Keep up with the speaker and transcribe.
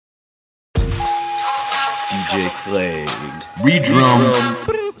DJ Flag. Redrum.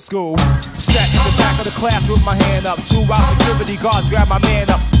 School. Sat in the back of the class with my hand up. 2 hours security guards grabbed my man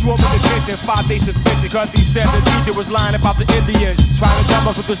up. Threw him in detention, 5 days suspension. Cause he said the teacher was lying about the Indians. Trying to dumb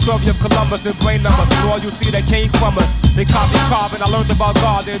us with the story of Columbus and brain numbers. And all you see that came from us. They copied carbon, I learned about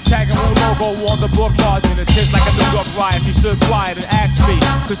God. Then tagging one logo on the book margin. It tastes like a New York riot. She stood quiet and asked me,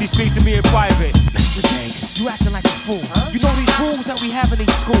 could she speak to me in private? Mr. Jakes, you acting like a fool. You know these rules that we have in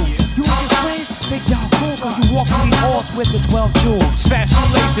these schools. You and your friends think y'all cool cause you walk through these halls with the 12 jewels. Fat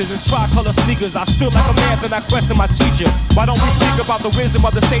shoelaces and tricolor sneakers. I stood like a man, then I questioned my teacher. Why don't we speak about the wisdom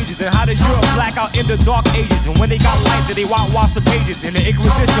of the sages? And how did Europe black out in the dark ages? And when they got light, did they whitewash the pages? In the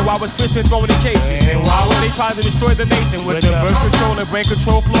Inquisition, why was Christian thrown in cages? And why would they try to destroy the nation with the birth control and brain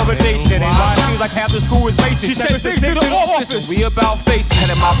control fluoridation? And why it seems like half the school is racist? She said things to the office. We about faces. Head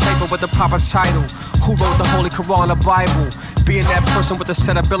in my paper with the proper title. Who wrote the Holy Quran, the Bible? Being that person with the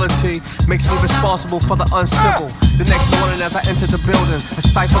set ability makes me responsible for the uncivil. The next morning as I entered the building, a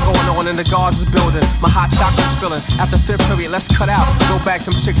cipher going on in the guards' building. My hot chocolate spilling. After 5th period, let's cut out. Go back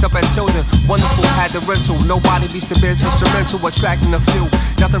some chicks up at Tilden. Wonderful, had the rental. Nobody beats the biz, instrumental, attracting a few.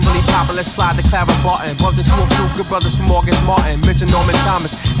 Nothing really poppin', let's slide the Clara Barton. Bumped into a few good brothers from August Martin. Mentioned Norman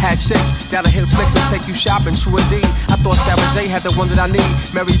Thomas, had chicks that'll hit flicks and take you shopping. True indeed, I thought Sarah J had the one that I need.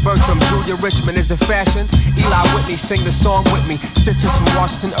 Mary Bertram, Julia Richmond, is it fashion? Eli Whitney, sing the song with me. Sisters from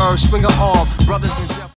Washington, Irv, swing her arm. Brothers and